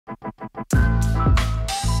All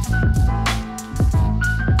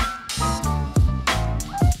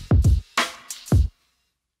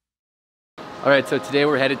right, so today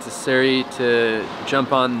we're headed to Surrey to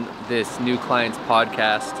jump on this new client's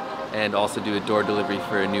podcast and also do a door delivery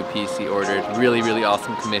for a new piece he ordered. Really, really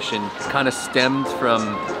awesome commission. It kind of stemmed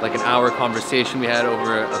from like an hour conversation we had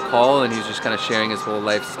over a call, and he's just kind of sharing his whole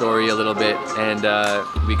life story a little bit. And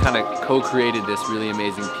we kind of co-created this really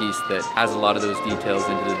amazing piece that has a lot of those details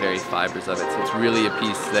into the very fibers of it. So it's really a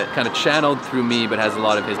piece that kind of channeled through me, but has a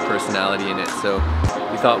lot of his personality in it. So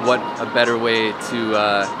we thought, what a better way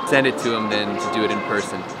to send it to him than to do it in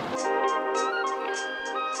person.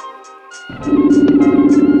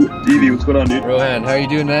 Davey, what's going on, dude? Rohan, how are you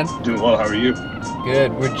doing, man? Doing well, how are you?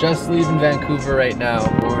 Good. We're just leaving Vancouver right now,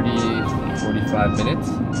 45 minutes.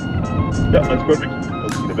 Yeah, that's perfect. I'll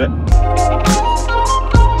see you in a bit.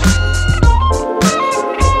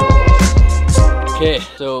 Okay,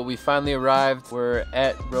 so we finally arrived. We're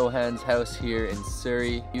at Rohan's house here in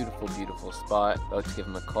Surrey. Beautiful, beautiful spot. About to give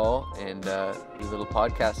him a call and do a little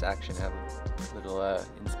podcast action, have a little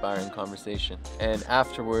inspiring conversation. And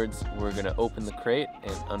afterwards, we're gonna open the crate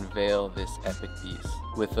and unveil this epic piece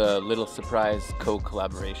with a little surprise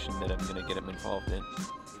co-collaboration that I'm gonna get him involved in.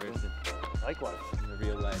 Likewise. In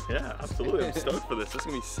real life. Yeah, absolutely. I'm stoked for this. This is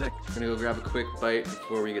gonna be sick. We're gonna go grab a quick bite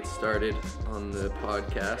before we get started on the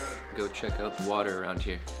podcast. Go check out the water around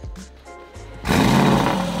here.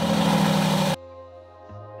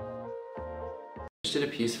 Just did a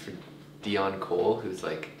piece for Dion Cole, who's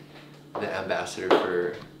like the ambassador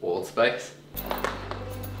for Old Spice.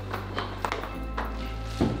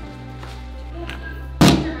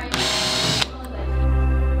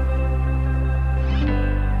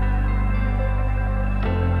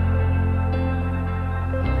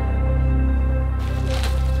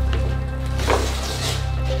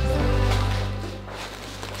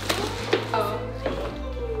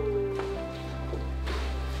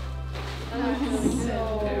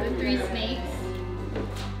 The 3 snakes.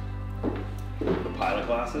 The pilot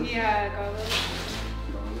glasses? Yeah, I got those.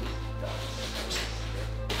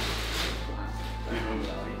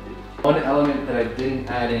 One element that I didn't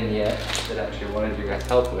add in yet, that actually I wanted your guys'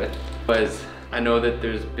 help with, was I know that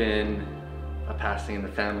there's been a passing in the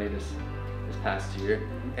family this past year,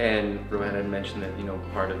 and Rohan had mentioned that, you know,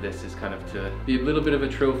 part of this is kind of to be a little bit of a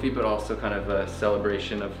trophy, but also kind of a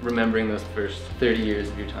celebration of remembering those first 30 years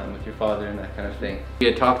of your time with your father and that kind of thing. We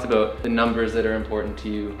had talked about the numbers that are important to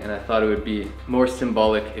you, and I thought it would be more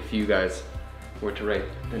symbolic if you guys were to write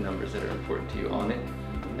the numbers that are important to you on it,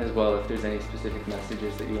 as well if there's any specific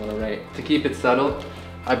messages that you want to write. To keep it subtle,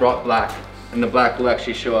 I brought black, and the black will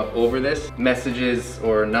actually show up over this. Messages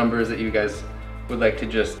or numbers that you guys would like to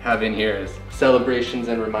just have in here as celebrations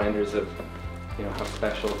and reminders of, you know, how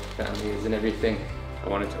special family is and everything. I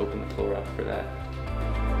wanted to open the floor up for that.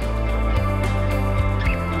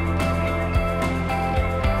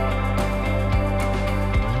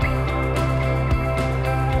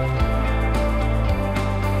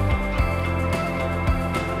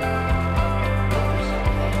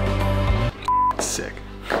 Sick.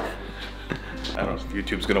 I don't know if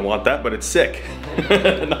YouTube's gonna want that, but it's sick.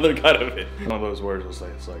 Another cut of it. One of those words was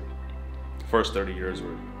like, it's like, first 30 years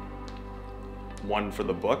were one for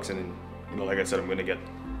the books, and you know, like I said, I'm gonna get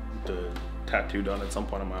the tattoo done at some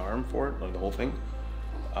point on my arm for it, like the whole thing.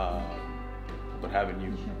 But having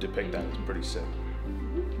you depict that is pretty sick.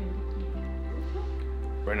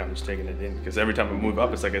 Right now I'm just taking it in, because every time I move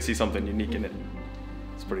up, it's like I see something unique in it.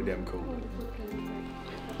 It's pretty damn cool.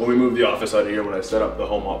 When we moved the office out of here, when I set up the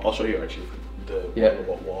home, I'll show you actually the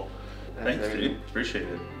wall. Thanks, dude. Appreciate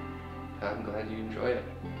it. I'm glad you enjoy it.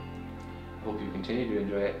 I hope you continue to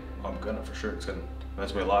enjoy it. I'm gonna, for sure. It's gonna.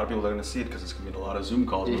 There's gonna be a lot of people that are gonna see it, because it's gonna be a lot of Zoom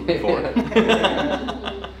calls moving forward.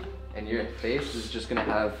 And your face is just gonna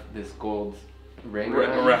have this gold ring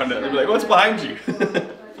around it. They'll be like, "What's behind you?"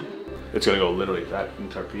 It's gonna go literally that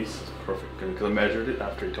entire piece. It's perfect, because I measured it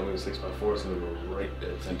after he told me it was 6x4. It's gonna go right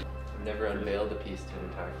dead center. I've never unveiled a piece to an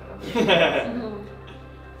entire family.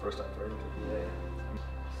 First time for everything.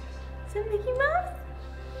 Is that Mickey Mouse?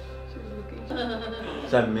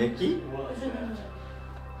 Is that Mickey?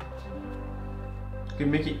 Give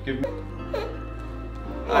Mickey, give me.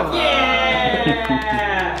 Yeah!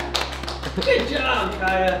 Good job,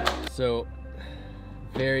 Kaya. So,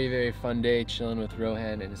 very, very fun day chilling with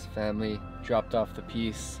Rohan and his family. Dropped off the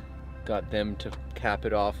piece, got them to cap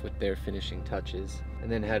it off with their finishing touches,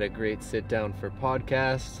 and then had a great sit down for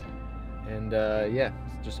podcast. And yeah,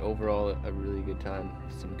 just overall a really good time.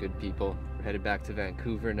 Some good people. We're headed back to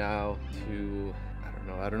Vancouver now to,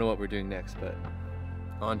 I don't know what we're doing next, but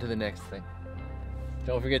on to the next thing.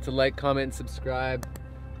 Don't forget to like, comment, and subscribe.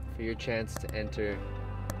 for your chance to enter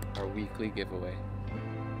our weekly giveaway.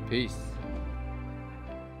 Peace.